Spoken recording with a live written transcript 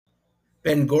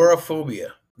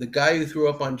Bangorophobia, The Guy Who Threw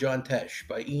Up on John Tesh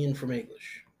by Ian from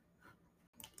English.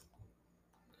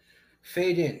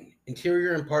 Fade in,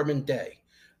 interior apartment day.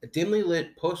 A dimly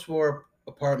lit post-war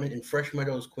apartment in Fresh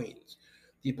Meadows, Queens.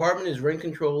 The apartment is rent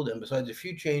controlled and besides a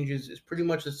few changes is pretty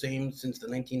much the same since the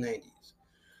 1990s.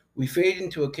 We fade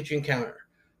into a kitchen counter.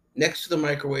 Next to the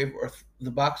microwave are the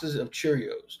boxes of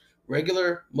Cheerios,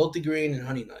 regular, multigrain, and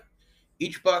honey nut.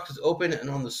 Each box is open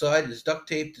and on the side is duct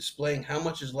tape displaying how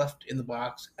much is left in the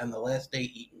box and the last day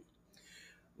eaten.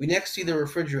 We next see the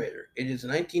refrigerator. It is a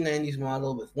 1990s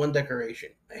model with one decoration,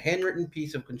 a handwritten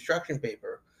piece of construction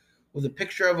paper with a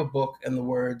picture of a book and the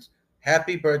words,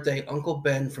 Happy Birthday, Uncle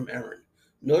Ben from Erin.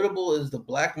 Notable is the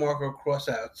black marker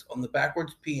crossouts on the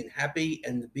backwards P in happy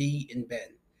and the B in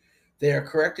Ben. They are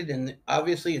corrected in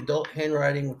obviously adult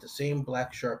handwriting with the same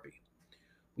black Sharpie.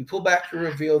 We pull back to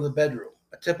reveal the bedroom,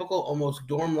 a typical, almost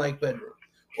dorm like bedroom,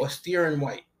 austere and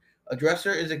white. A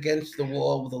dresser is against the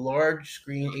wall with a large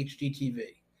screen HD TV.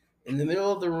 In the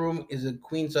middle of the room is a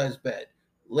queen size bed.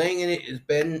 Laying in it is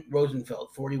Ben Rosenfeld,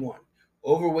 41,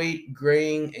 overweight,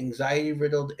 graying, anxiety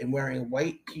riddled, and wearing a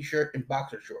white t shirt and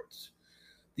boxer shorts.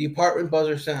 The apartment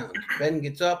buzzer sounds. Ben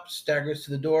gets up, staggers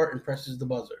to the door, and presses the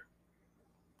buzzer.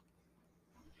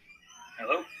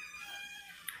 Hello?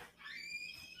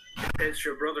 It's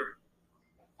your brother.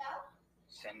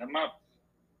 Send them up.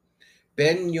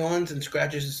 Ben yawns and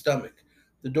scratches his stomach.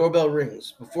 The doorbell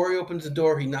rings. Before he opens the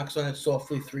door, he knocks on it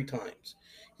softly 3 times.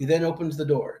 He then opens the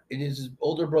door. It is his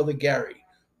older brother, Gary.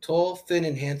 Tall, thin,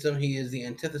 and handsome, he is the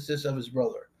antithesis of his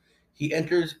brother. He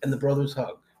enters, and the brothers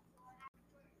hug.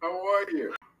 How are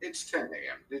you? It's 10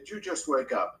 a.m. Did you just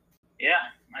wake up? Yeah,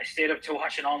 I stayed up to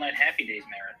watch an all-night Happy Days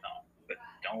marathon. But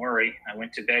don't worry, I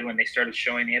went to bed when they started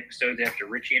showing the episodes after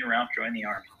Richie and Ralph joined the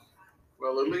army.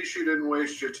 Well, at least you didn't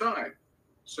waste your time.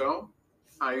 So,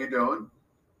 how you doing?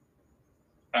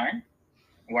 Fine.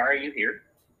 Why are you here?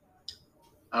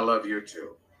 I love you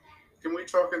too. Can we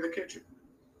talk in the kitchen?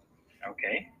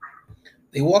 Okay.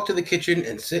 They walk to the kitchen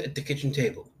and sit at the kitchen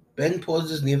table. Ben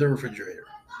pauses near the refrigerator.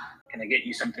 Can I get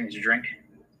you something to drink?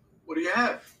 What do you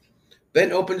have?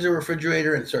 Ben opens the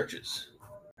refrigerator and searches.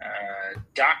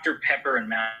 Dr. Pepper and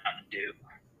Mountain Dew.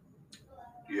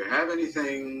 Do you have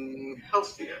anything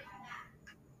healthier?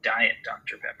 Diet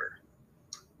Dr. Pepper.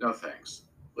 No, thanks.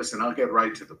 Listen, I'll get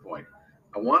right to the point.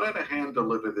 I wanted to hand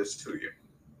deliver this to you.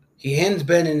 He hands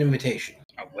Ben an invitation.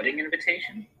 A wedding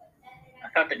invitation? I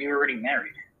thought that you were already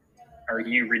married. Are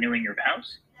you renewing your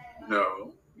vows?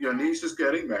 No, your niece is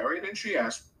getting married and she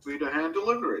asked me to hand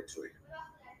deliver it to you.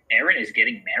 Erin is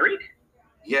getting married?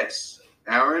 Yes,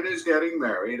 Aaron is getting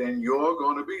married and you're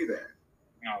going to be there.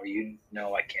 Oh, you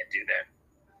know I can't do that.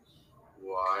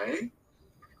 Why?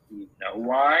 You know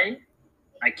why?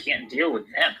 I can't deal with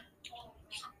them.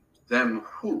 Them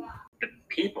who? The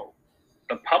people.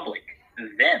 The public.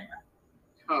 Them.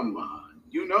 Come on.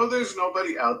 You know there's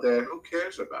nobody out there who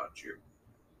cares about you.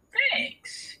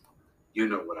 Thanks. You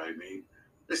know what I mean.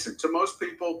 Listen, to most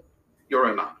people,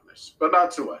 you're anonymous, but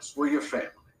not to us. We're your family.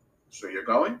 So you're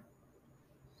going?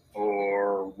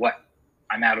 Or what?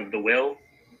 I'm out of the will?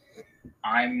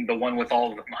 I'm the one with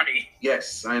all the money.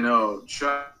 Yes, I know.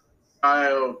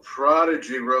 Child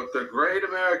prodigy wrote the great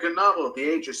American novel at the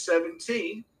age of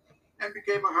 17 and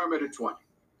became a hermit at 20.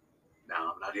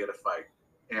 Now, I'm not here to fight.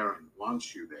 Erin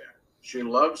wants you there. She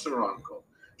loves her uncle.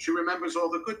 She remembers all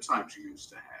the good times you used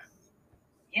to have.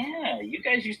 Yeah, you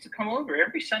guys used to come over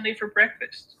every Sunday for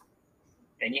breakfast.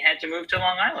 Then you had to move to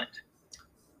Long Island.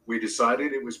 We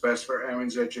decided it was best for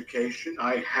Erin's education.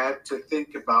 I had to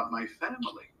think about my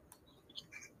family.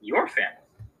 Your family.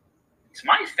 It's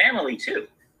my family, too.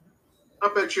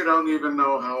 I bet you don't even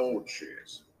know how old she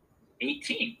is.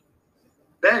 18.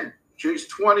 Ben, she's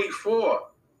 24.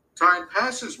 Time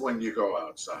passes when you go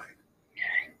outside.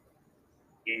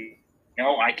 You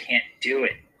know I can't do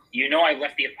it. You know I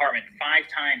left the apartment 5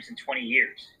 times in 20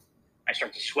 years. I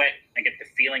start to sweat. I get the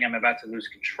feeling I'm about to lose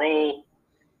control.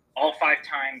 All 5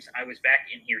 times, I was back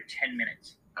in here 10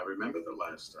 minutes. I remember the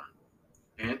last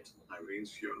time. Aunt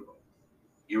Irene's funeral.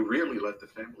 You really let the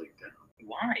family down.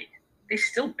 Why? They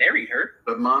still buried her.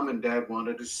 But Mom and Dad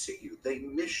wanted to see you. They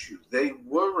miss you. They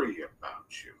worry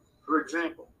about you. For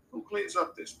example, who cleans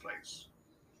up this place?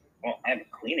 Well, I have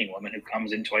a cleaning woman who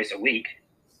comes in twice a week.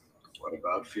 What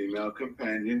about female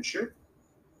companionship?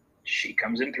 She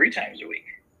comes in 3 times a week.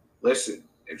 Listen,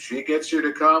 if she gets you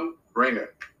to come, bring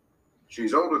her.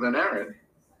 She's older than Erin.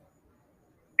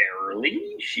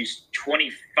 Barely. She's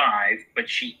 25, but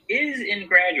she is in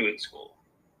graduate school.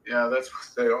 Yeah, that's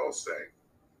what they all say.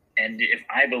 And if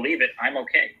I believe it, I'm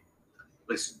okay.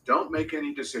 Listen, don't make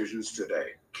any decisions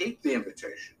today. Keep the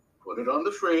invitation. Put it on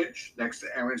the fridge next to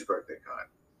Aaron's birthday card.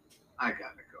 I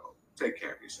gotta go. Take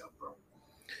care of yourself, bro.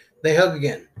 They hug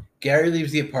again. Gary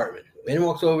leaves the apartment. Ben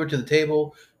walks over to the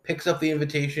table, picks up the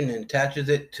invitation, and attaches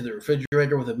it to the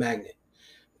refrigerator with a magnet.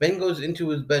 Ben goes into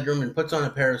his bedroom and puts on a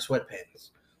pair of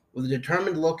sweatpants. With a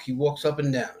determined look, he walks up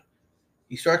and down.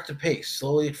 He starts to pace,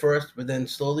 slowly at first, but then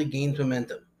slowly gains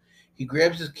momentum. He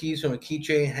grabs his keys from a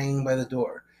keychain hanging by the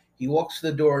door. He walks to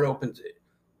the door and opens it.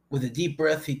 With a deep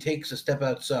breath, he takes a step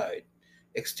outside.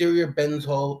 Exterior Ben's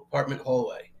apartment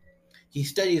hallway. He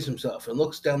steadies himself and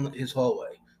looks down his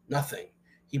hallway. Nothing.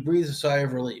 He breathes a sigh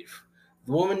of relief.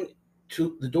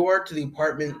 The door to the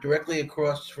apartment directly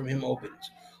across from him opens.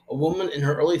 A woman in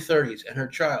her early 30s and her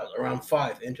child, around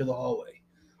 5, enter the hallway.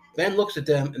 Ben looks at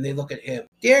them and they look at him.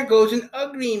 There goes an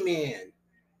ugly man.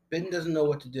 Ben doesn't know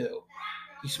what to do.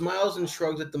 He smiles and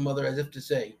shrugs at the mother as if to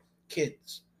say,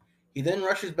 kids. He then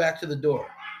rushes back to the door.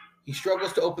 He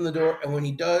struggles to open the door, and when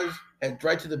he does, heads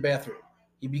right to the bathroom.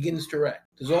 He begins to wreck.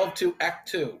 Dissolve to Act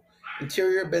 2.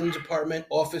 Interior Ben's apartment,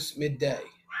 office, midday.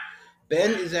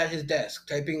 Ben is at his desk,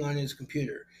 typing on his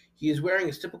computer. He is wearing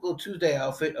his typical Tuesday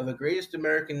outfit of a Greatest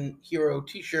American Hero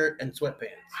t-shirt and sweatpants.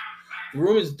 The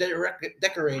room is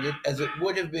decorated as it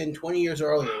would have been 20 years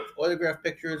earlier, with autographed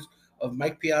pictures of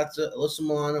Mike Piazza, Alyssa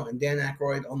Milano, and Dan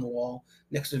Aykroyd on the wall,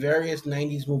 next to various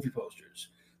 90s movie posters.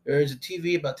 There is a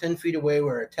TV about 10 feet away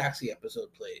where a Taxi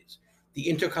episode plays. The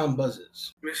intercom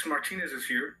buzzes. Miss Martinez is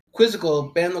here.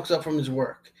 Quizzical, Ben looks up from his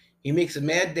work. He makes a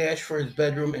mad dash for his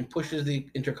bedroom and pushes the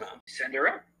intercom. Send her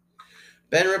up.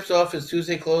 Ben rips off his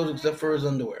Tuesday clothes except for his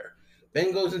underwear.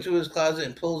 Ben goes into his closet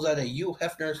and pulls out a Hugh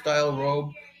Hefner-style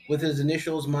robe with his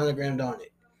initials monogrammed on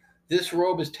it. This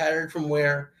robe is tattered from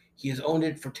wear. He has owned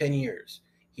it for 10 years.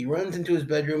 He runs into his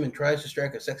bedroom and tries to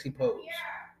strike a sexy pose.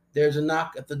 There's a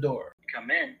knock at the door. Come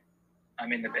in.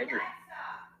 I'm in the bedroom.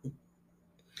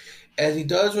 As he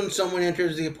does when someone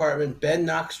enters the apartment, Ben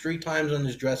knocks 3 times on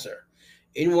his dresser.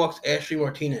 In walks Ashley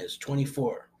Martinez,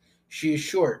 24. She is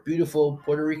short, beautiful,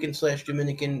 Puerto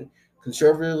Rican/Dominican,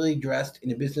 conservatively dressed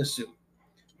in a business suit.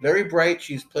 Very bright,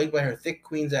 she is plagued by her thick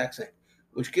Queen's accent,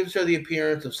 which gives her the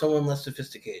appearance of someone less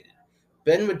sophisticated.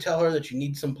 Ben would tell her that she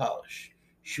needs some polish.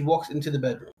 She walks into the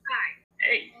bedroom. Hi.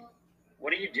 Hey,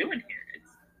 what are you doing here?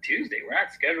 It's Tuesday. We're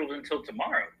not scheduled until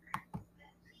tomorrow.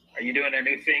 Are you doing a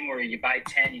new thing where you buy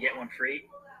 10, you get one free?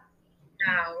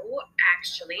 No,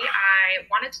 actually, I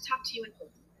wanted to talk to you in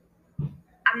person.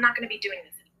 I'm not going to be doing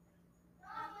this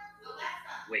anymore.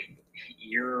 Wait,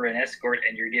 you're an escort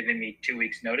and you're giving me 2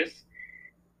 weeks' notice?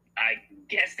 I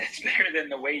guess that's better than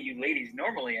the way you ladies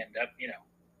normally end up,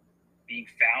 being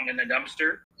found in a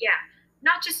dumpster. Yeah,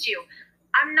 not just you.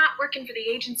 I'm not working for the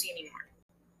agency anymore.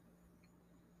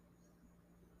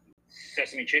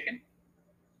 Sesame chicken?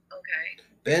 Okay.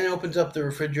 Ben opens up the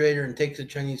refrigerator and takes the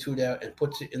Chinese food out and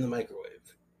puts it in the microwave.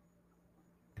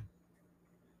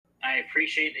 I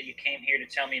appreciate that you came here to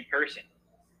tell me in person.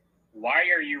 Why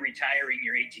are you retiring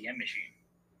your ATM machine?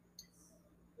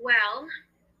 Well,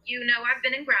 I've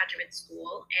been in graduate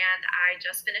school, and I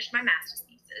just finished my master's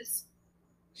thesis.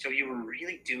 So you were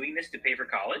really doing this to pay for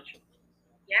college?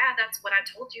 Yeah, that's what I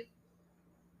told you.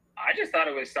 I just thought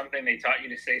it was something they taught you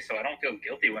to say so I don't feel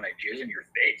guilty when I jizz in your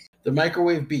face. The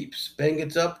microwave beeps. Ben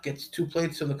gets up, gets 2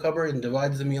 plates from the cupboard, and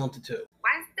divides the meal into 2.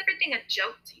 Why is everything a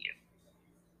joke to you?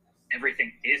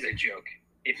 Everything is a joke.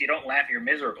 If you don't laugh, you're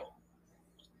miserable.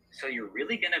 So you're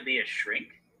really going to be a shrink?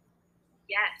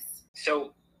 Yes.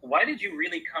 So why did you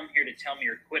really come here to tell me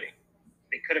you're quitting?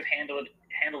 They could have handled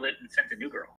it and sent a new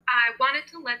girl. I wanted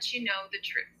to let you know the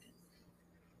truth.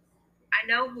 I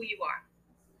know who you are.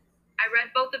 I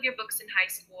read both of your books in high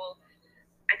school.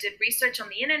 I did research on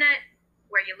the internet,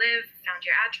 where you live, found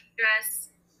your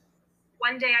address.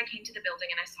 One day I came to the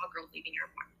building and I saw a girl leaving your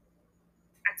apartment.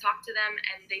 I talked to them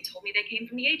and they told me they came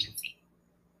from the agency.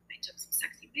 I took some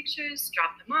sexy pictures,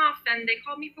 dropped them off, and they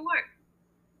called me for work.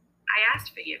 I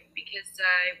asked for you because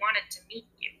I wanted to meet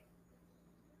you.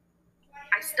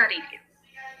 I studied you.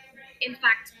 In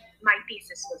fact, my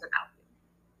thesis was about you.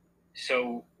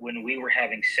 So when we were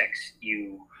having sex,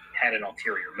 you had an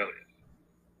ulterior motive.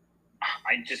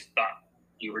 I just thought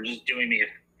you were just doing me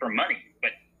for money,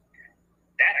 but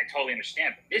that I totally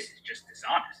understand, but this is just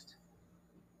dishonest.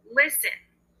 Listen,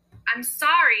 I'm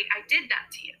sorry I did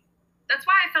that to you. That's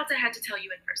why I felt I had to tell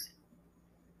you in person.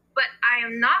 But I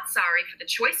am not sorry for the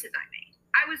choices I made.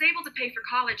 I was able to pay for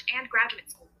college and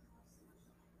graduate school.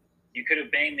 You could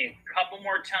have banged me a couple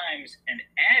more times and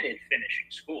added finishing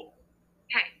school.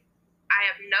 Hey, I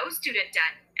have no student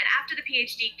debt, and after the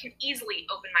PhD can easily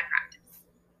open my practice.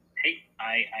 Hey,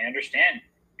 I understand.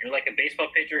 You're like a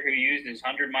baseball pitcher who used his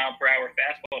 100-mile-per-hour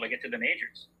fastball to get to the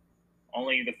majors.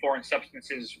 Only the foreign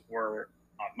substances were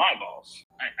on my balls.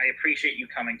 I appreciate you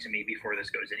coming to me before this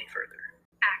goes any further.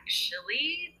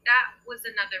 Actually, that was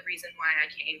another reason why I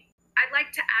came. I'd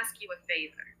like to ask you a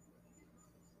favor.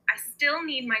 I still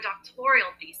need my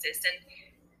doctoral thesis, and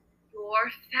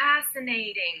you're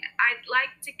fascinating. I'd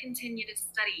like to continue to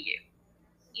study you,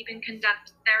 even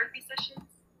conduct therapy sessions.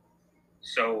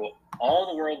 So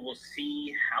all the world will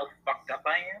see how fucked up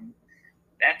I am?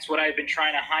 That's what I've been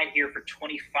trying to hide here for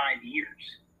 25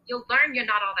 years. You'll learn you're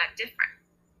not all that different.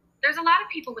 There's a lot of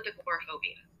people with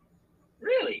agoraphobia.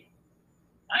 Really?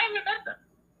 I haven't met them.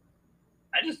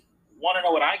 I just want to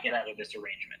know what I get out of this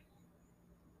arrangement.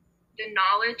 The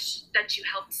knowledge that you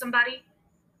helped somebody,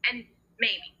 and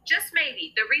maybe, just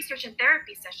maybe, the research and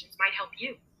therapy sessions might help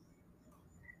you.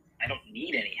 I don't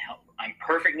need any help. I'm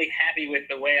perfectly happy with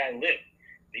the way I live.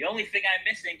 The only thing I'm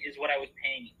missing is what I was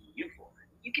paying you for.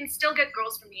 You can still get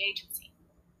girls from the agency.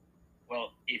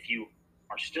 Well, if you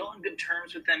are still on good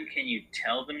terms with them, can you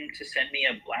tell them to send me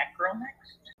a black girl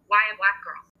next? Why a black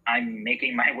girl? I'm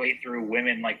making my way through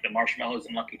women like the Marshmallows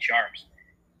and Lucky Charms.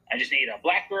 I just need a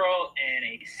black girl and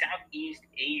a Southeast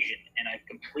Asian, and I've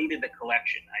completed the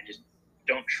collection. I just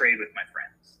don't trade with my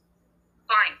friends.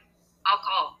 Fine, I'll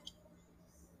call.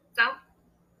 So,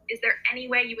 is there any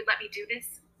way you would let me do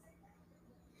this?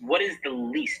 What is the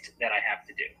least that I have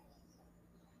to do?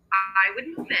 I would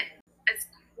move in as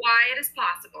quiet as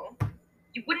possible.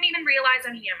 You wouldn't even realize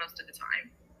I'm here most of the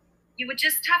time. You would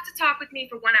just have to talk with me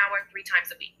for 1 hour 3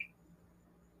 times a week.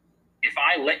 If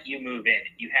I let you move in,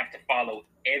 you have to follow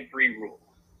every rule.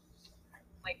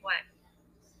 Like what?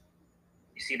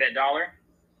 You see that dollar?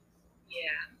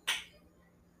 Yeah.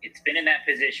 It's been in that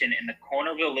position in the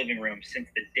corner of the living room since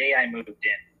the day I moved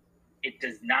in. It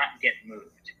does not get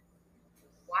moved.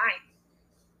 Why?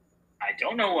 I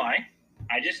don't know why.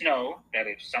 I just know that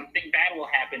if something bad will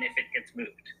happen if it gets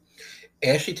moved.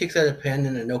 Ashley takes out a pen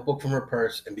and a notebook from her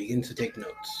purse and begins to take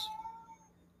notes.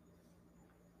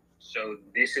 So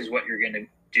this is what you're going to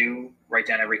do? Write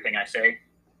down everything I say?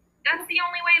 That's the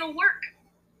only way it'll work.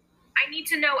 I need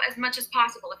to know as much as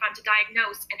possible if I'm to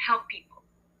diagnose and help people.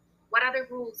 What other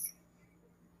rules?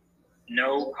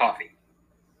 No coffee.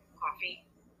 Coffee.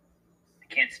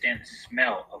 I can't stand the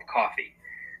smell of coffee.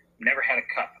 Never had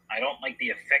a cup. I don't like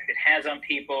the effect it has on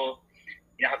people.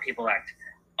 You know how people act.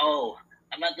 Oh,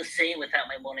 I'm not the same without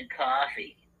my morning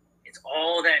coffee. It's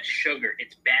all that sugar.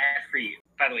 It's bad for you.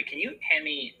 By the way, can you hand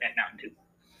me that Mountain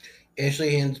Dew?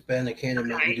 Ashley hands Ben a can of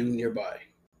Okay. Mountain Dew nearby.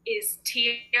 Is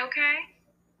tea okay?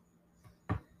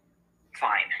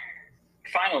 Fine.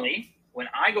 Finally, when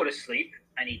I go to sleep,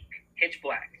 I need pitch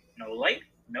black. No light,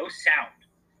 no sound.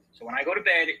 So when I go to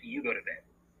bed, you go to bed.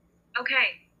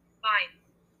 Okay, fine.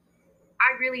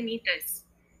 I really need this.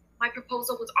 My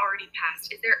proposal was already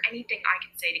passed. Is there anything I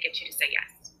can say to get you to say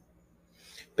yes?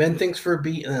 Ben thinks for a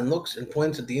beat and then looks and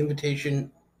points at the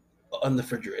invitation on the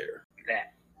refrigerator.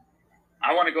 That.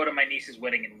 I want to go to my niece's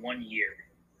wedding in 1 year.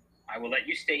 I will let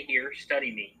you stay here,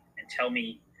 study me, and tell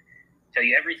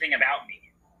you everything about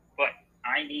me. But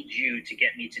I need you to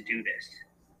get me to do this.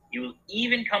 You will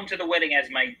even come to the wedding as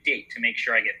my date to make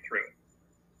sure I get through it.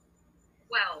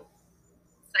 Well,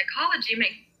 psychology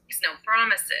makes no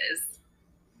promises.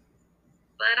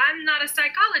 But I'm not a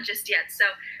psychologist yet, so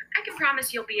I can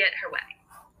promise you'll be at her wedding.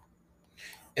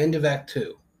 End of Act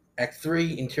 2. Act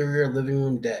 3, interior living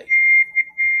room day.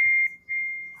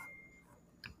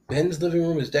 Ben's living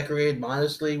room is decorated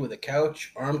modestly with a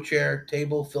couch, armchair,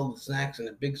 table filled with snacks, and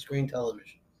a big screen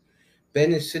television.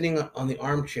 Ben is sitting on the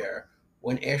armchair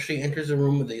when Ashley enters the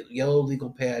room with a yellow legal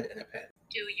pad and a pen.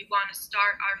 Do you want to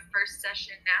start our first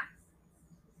session now?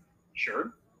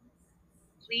 Sure?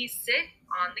 Please sit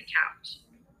on the couch.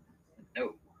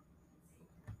 No.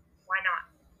 Why not?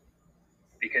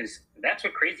 Because that's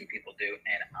what crazy people do,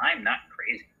 and I'm not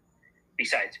crazy.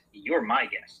 Besides, you're my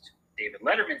guest. David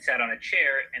Letterman sat on a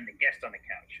chair and the guest on the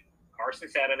couch. Carson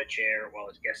sat on a chair while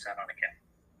his guest sat on a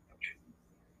couch.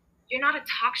 You're not a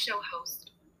talk show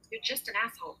host. You're just an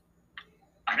asshole.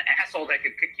 An asshole that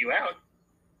could kick you out.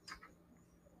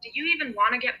 Do you even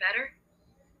want to get better?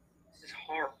 This is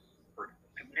hard.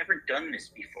 I've never done this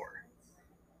before.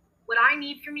 What I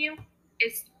need from you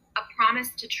is a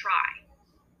promise to try.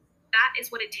 That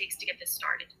is what it takes to get this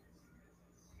started.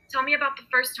 Tell me about the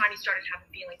first time you started having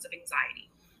feelings of anxiety.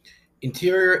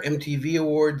 Interior MTV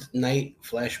Awards night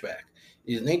flashback.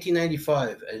 It is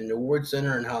 1995 at an award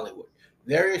center in Hollywood.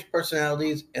 Various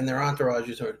personalities and their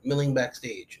entourages are milling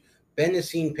backstage. Ben is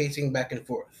seen pacing back and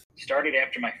forth. It started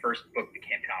after my first book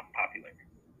became popular.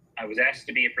 I was asked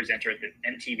to be a presenter at the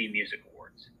MTV Music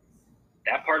Awards.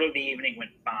 That part of the evening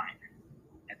went fine.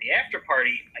 At the after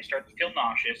party, I started to feel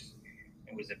nauseous, and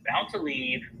and was about to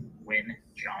leave when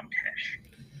John Tesh.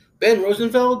 Ben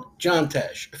Rosenfeld, John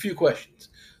Tesh. A few questions.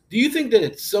 Do you think that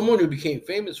it's someone who became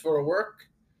famous for her work?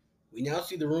 We now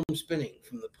see the room spinning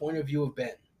from the point of view of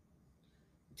Ben.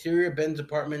 Interior Ben's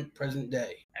apartment, present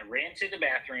day. I ran to the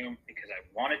bathroom because I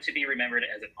wanted to be remembered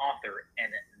as an author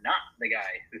and not the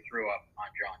guy who threw up on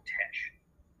John Tesh.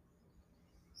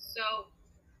 So,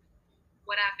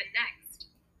 what happened next?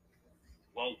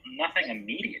 Well, nothing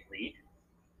immediately.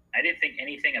 I didn't think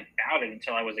anything about it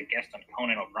until I was a guest on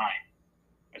Conan O'Brien.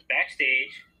 I was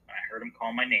backstage when I heard him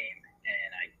call my name,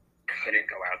 and I couldn't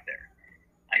go out there.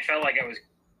 I felt like I was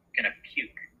gonna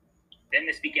puke. Then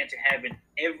this began to happen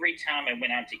every time I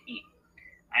went out to eat.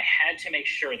 I had to make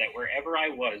sure that wherever I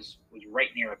was right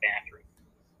near a bathroom.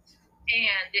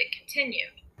 And it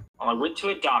continued. Well, I went to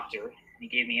a doctor, and he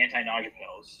gave me anti-nausea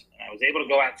pills, and I was able to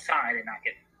go outside and not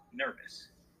get nervous.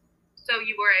 So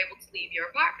you were able to leave your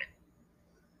apartment?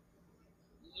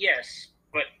 Yes,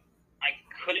 but I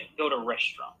couldn't go to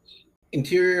restaurants.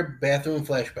 Interior bathroom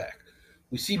flashback.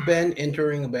 We see Ben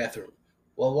entering a bathroom.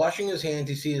 While washing his hands,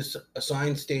 he sees a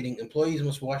sign stating employees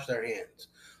must wash their hands.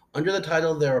 Under the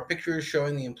title, there are pictures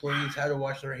showing the employees how to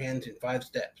wash their hands in 5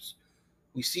 steps.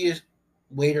 We see a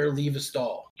waiter leave a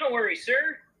stall. Don't worry,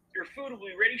 sir. Your food will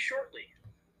be ready shortly.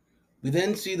 We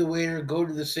then see the waiter go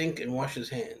to the sink and wash his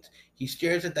hands. He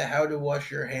stares at the how to wash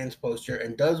your hands poster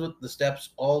and does with the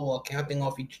steps, all while counting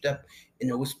off each step in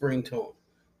a whispering tone.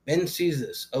 Ben sees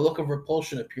this. A look of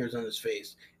repulsion appears on his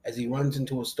face as he runs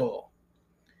into a stall.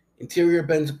 Interior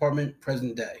Ben's apartment,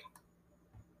 present day.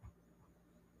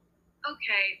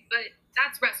 Okay, but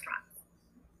that's restaurants.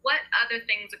 What other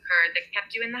things occurred that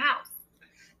kept you in the house?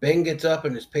 Ben gets up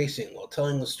and is pacing while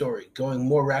telling the story, going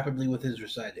more rapidly with his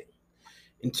reciting.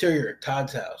 Interior,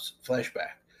 Todd's house,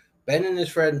 flashback. Ben and his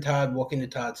friend Todd walk into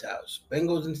Todd's house. Ben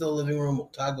goes into the living room while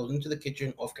Todd goes into the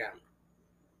kitchen off camera.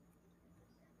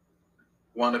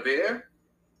 Want a beer?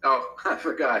 Oh, I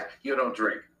forgot. You don't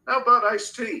drink. How about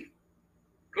iced tea?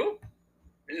 Cool.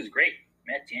 This is great.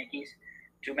 Mets, Yankees.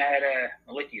 Too bad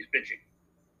Malicki's pitching.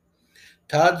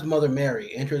 Todd's mother,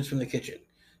 Mary, enters from the kitchen.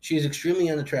 She is extremely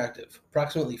unattractive.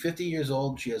 Approximately 50 years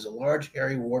old, she has a large,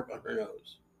 hairy wart on her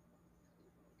nose.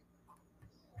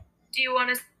 Do you want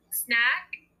a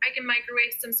snack? I can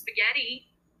microwave some spaghetti.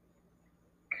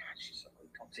 God, she's ugly.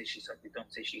 Don't say she's ugly.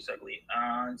 Don't say she's ugly.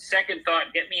 Second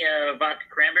thought, get me a vodka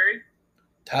cranberry.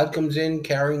 Todd comes in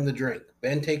carrying the drink.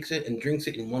 Ben takes it and drinks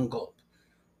it in one gulp.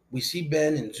 We see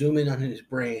Ben and zoom in on his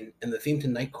brain, and the theme to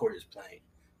Night Court is playing.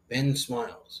 Ben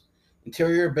smiles.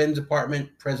 Interior Ben's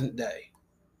apartment, present day.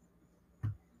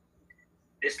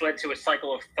 This led to a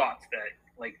cycle of thoughts that,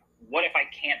 like, what if I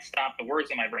can't stop the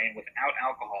words in my brain without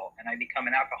alcohol and I become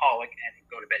an alcoholic and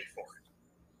go to Betty Ford?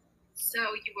 So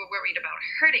you were worried about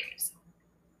hurting yourself?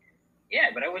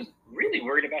 Yeah, but I was really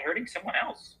worried about hurting someone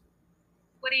else.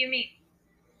 What do you mean?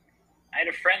 I had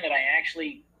a friend that I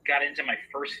actually got into my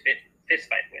first fist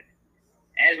fight with.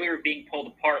 As we were being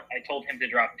pulled apart, I told him to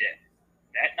drop dead.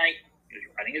 That night, he was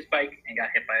riding his bike and got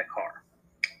hit by a car.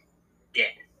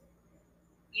 Dead.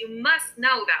 You must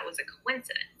know that was a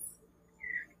coincidence.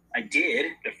 I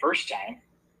did the first time.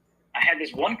 I had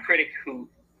this one critic who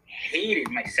hated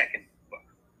my second book,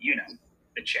 you know,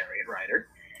 The Chariot Rider,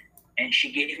 and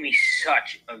she gave me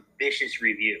such a vicious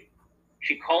review.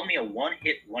 She called me a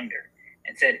one-hit wonder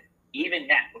and said even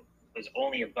that was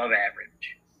only above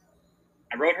average.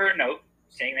 I wrote her a note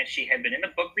saying that she had been in the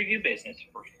book review business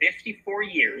for 54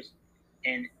 years,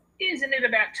 and isn't it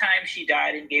about time she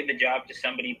died and gave the job to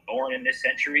somebody born in this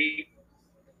century?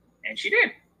 And she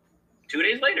did. 2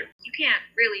 days later. You can't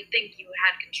really think you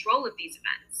had control of these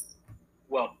events.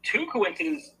 Well, 2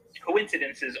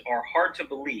 coincidences are hard to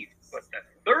believe, but the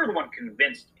third one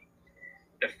convinced me.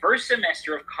 The first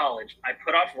semester of college, I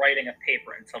put off writing a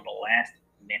paper until the last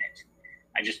minute.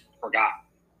 I just forgot.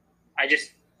 I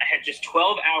had just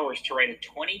 12 hours to write a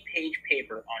 20-page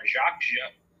paper on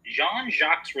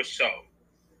Jean-Jacques Rousseau.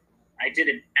 I did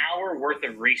an hour worth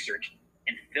of research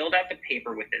and filled out the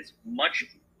paper with as much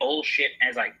bullshit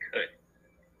as I could.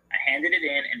 I handed it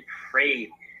in and prayed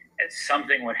that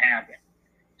something would happen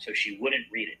so she wouldn't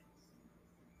read it.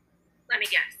 Let me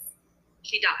guess.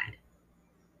 She died.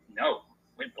 No,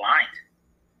 went blind.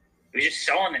 It was just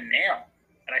so on the nail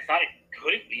that I thought it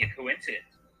couldn't be a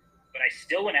coincidence. But I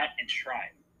still went out and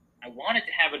tried. I wanted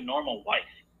to have a normal wife.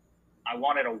 I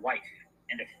wanted a wife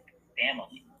and a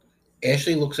family.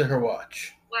 Ashley looks at her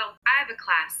watch. Well, I have a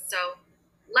class, so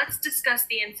let's discuss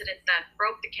the incident that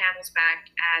broke the camel's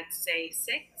back at, say,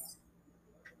 6?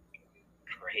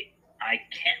 Great. I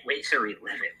can't wait to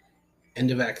relive it.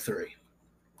 End of Act 3.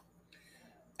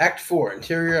 Act 4,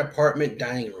 interior apartment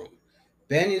dining room.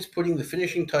 Ben is putting the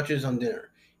finishing touches on dinner.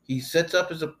 He sets up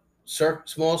his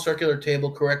small circular table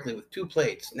correctly with 2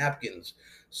 plates, napkins,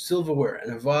 silverware,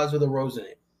 and a vase with a rose in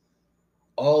it,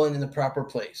 all in the proper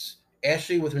place.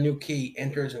 Ashley, with her new key,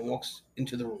 enters and walks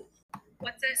into the room.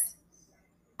 What's this?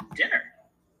 Dinner.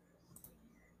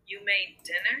 You made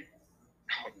dinner?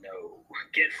 Oh no.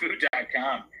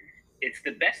 GetFood.com. It's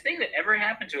the best thing that ever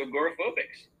happened to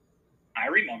agoraphobics. I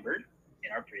remembered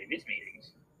in our previous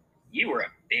meetings, you were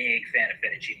a big fan of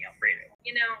fettuccine alfredo.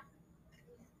 You know,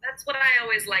 that's what I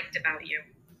always liked about you.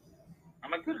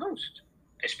 I'm a good host,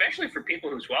 especially for people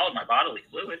who swallowed my bodily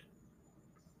fluid.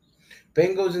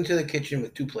 Ben goes into the kitchen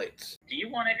with 2 plates. Do you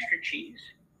want extra cheese?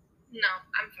 No,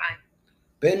 I'm fine.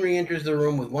 Ben re-enters the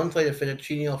room with 1 plate of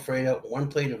fettuccine alfredo and 1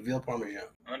 plate of veal parmesan.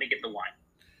 Let me get the wine.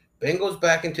 Ben goes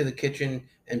back into the kitchen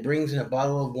and brings in a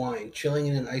bottle of wine, chilling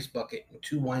in an ice bucket and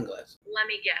 2 wine glasses. Let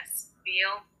me guess.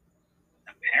 Veal?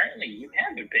 Apparently you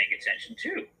have been paying attention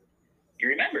too. You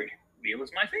remembered. Veal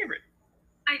is my favorite.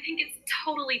 I think it's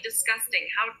totally disgusting.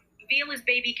 Veal is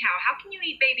baby cow. How can you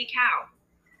eat baby cow?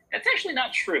 That's actually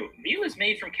not true. Veal is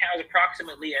made from cows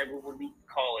approximately at what we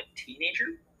call a teenager.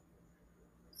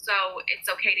 So it's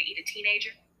okay to eat a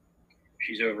teenager?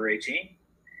 She's over 18.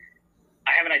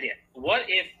 I have an idea. What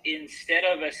if instead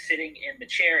of us sitting in the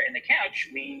chair and the couch,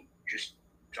 we just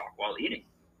talk while eating?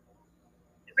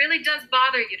 It really does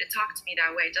bother you to talk to me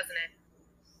that way, doesn't it?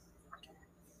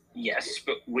 Yes,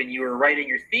 but when you were writing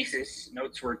your thesis,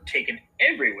 notes were taken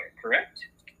everywhere, correct?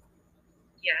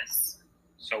 Yes.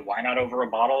 So why not over a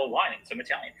bottle of wine and some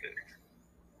Italian food?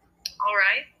 All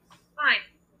right. Fine.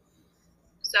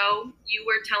 So you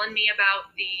were telling me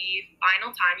about the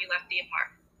final time you left the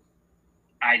apartment.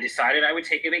 I decided I would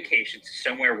take a vacation to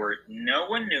somewhere where no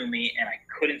one knew me and I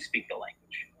couldn't speak the language.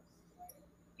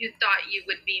 You thought you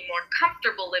would be more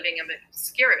comfortable living in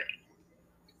obscurity.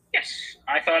 Yes,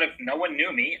 I thought if no one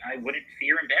knew me, I wouldn't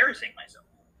fear embarrassing myself.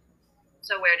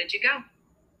 So where did you go?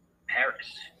 Paris.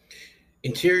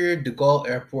 Interior de Gaulle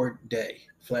Airport day.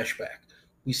 Flashback.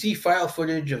 We see file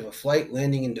footage of a flight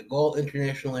landing in de Gaulle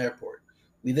International Airport.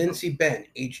 We then see Ben,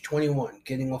 age 21,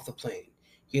 getting off the plane.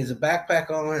 He has a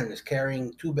backpack on and is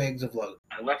carrying 2 bags of luggage.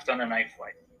 I left on a night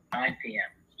flight, 9 p.m.,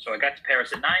 so I got to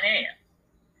Paris at 9 a.m.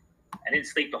 I didn't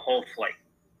sleep the whole flight.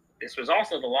 This was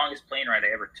also the longest plane ride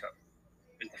I ever took.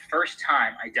 It was the first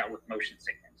time I dealt with motion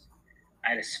sickness. I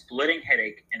had a splitting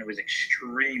headache and it was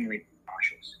extremely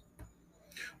nauseous.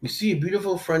 We see a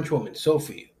beautiful French woman,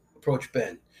 Sophie, approach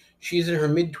Ben. She is in her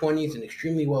mid-20s and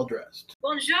extremely well dressed.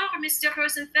 Bonjour, Mr.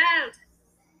 Rosenfeld.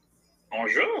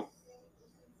 Bonjour.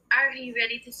 Are you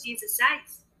ready to see the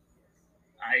sights?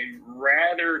 I'd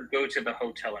rather go to the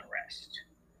hotel and rest.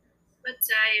 But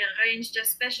I arranged a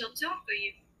special tour for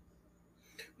you.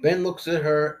 Ben looks at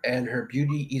her and her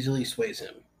beauty easily sways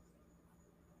him.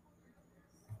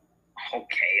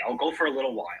 Okay, I'll go for a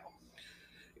little while.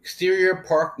 Exterior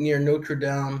park near Notre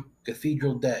Dame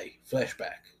Cathedral day.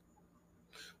 Flashback.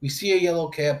 We see a yellow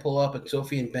cab pull up and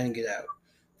Sophie and Ben get out.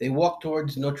 They walk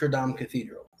towards Notre Dame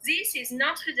Cathedral. This is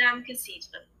Notre Dame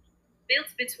Cathedral, built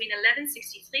between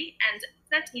 1163 and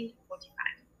 1345.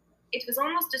 It was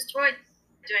almost destroyed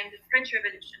during the French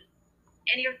Revolution.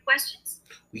 Any questions?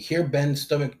 We hear Ben's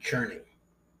stomach churning.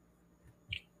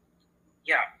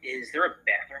 Yeah, is there a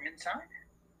bathroom inside?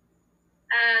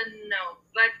 No,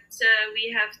 but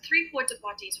we have 3 porta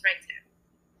potties right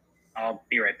there. I'll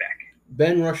be right back.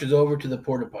 Ben rushes over to the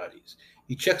porta potties.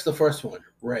 He checks the first one,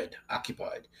 red,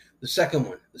 occupied. The second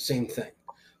one, the same thing.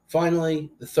 Finally,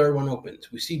 the third one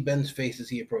opens. We see Ben's face as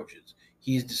he approaches.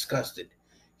 He is disgusted.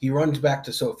 He runs back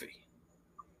to Sophie.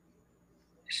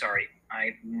 Sorry,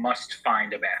 I must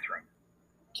find a bathroom.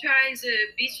 Try the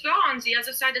bistro on the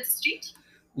other side of the street.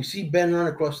 We see Ben run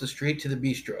across the street to the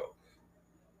bistro.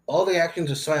 All the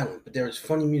actions are silent, but there is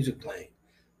funny music playing.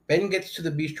 Ben gets to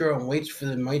the bistro and waits for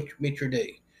the maitre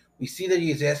d'. We see that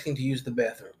he is asking to use the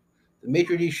bathroom. The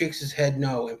maitre d' shakes his head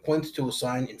no and points to a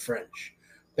sign in French.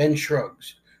 Ben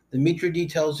shrugs. The maitre d'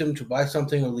 tells him to buy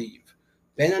something or leave.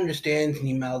 Ben understands and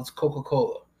he mouths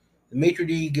Coca-Cola. The maitre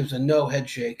d' gives a no head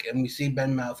shake and we see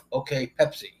Ben mouth, okay,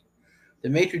 Pepsi. The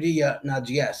maitre d' nods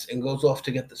yes and goes off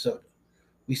to get the soda.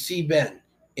 We see Ben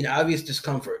in obvious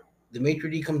discomfort. The maitre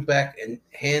d' comes back and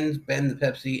hands Ben the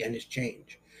Pepsi and his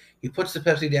change. He puts the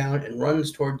Pepsi down and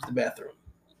runs towards the bathroom.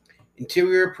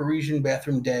 Interior Parisian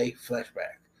bathroom day,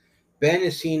 flashback. Ben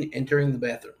is seen entering the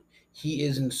bathroom. He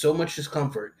is in so much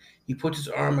discomfort, he puts his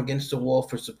arm against the wall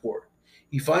for support.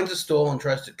 He finds a stall and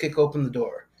tries to kick open the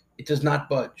door. It does not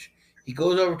budge. He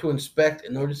goes over to inspect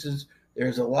and notices there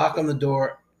is a lock on the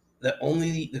door that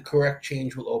only the correct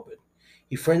change will open.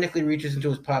 He frantically reaches into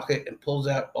his pocket and pulls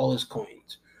out all his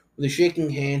coins. With a shaking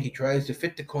hand, he tries to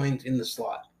fit the coins in the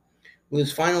slot. With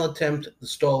his final attempt, the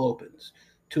stall opens.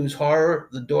 To his horror,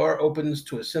 the door opens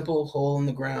to a simple hole in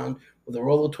the ground with a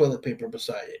roll of toilet paper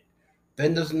beside it.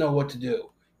 Ben doesn't know what to do.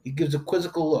 He gives a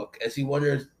quizzical look as he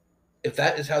wonders if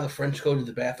that is how the French go to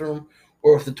the bathroom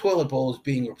or if the toilet bowl is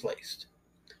being replaced.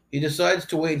 He decides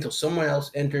to wait until someone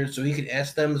else enters so he can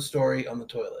ask them the story on the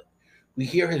toilet. We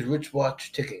hear his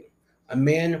wristwatch ticking. A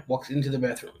man walks into the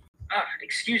bathroom.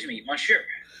 Excuse me, monsieur.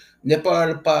 Ne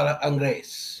parle pas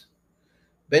anglais.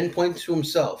 Ben points to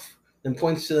himself, then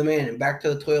points to the man and back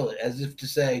to the toilet as if to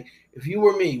say, if you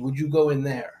were me, would you go in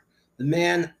there? The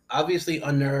man, obviously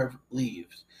unnerved,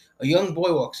 leaves. A young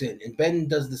boy walks in, and Ben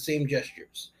does the same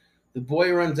gestures. The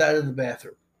boy runs out of the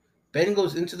bathroom. Ben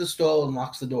goes into the stall and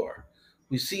locks the door.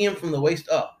 We see him from the waist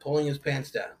up, pulling his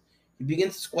pants down. He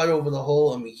begins to squat over the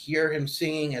hole, and we hear him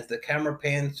singing as the camera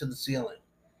pans to the ceiling.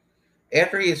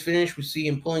 After he is finished, we see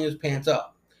him pulling his pants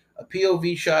up. A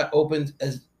POV shot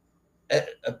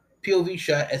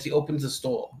as he opens the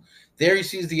stall. There he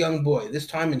sees the young boy, this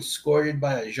time escorted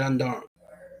by a gendarme.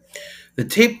 The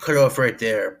tape cut off right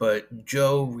there, but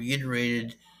Joe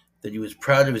reiterated that he was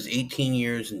proud of his 18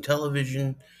 years in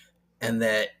television and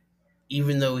that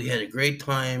even though he had a great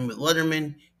time with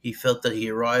Letterman, he felt that he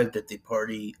arrived at the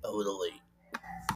party a little late.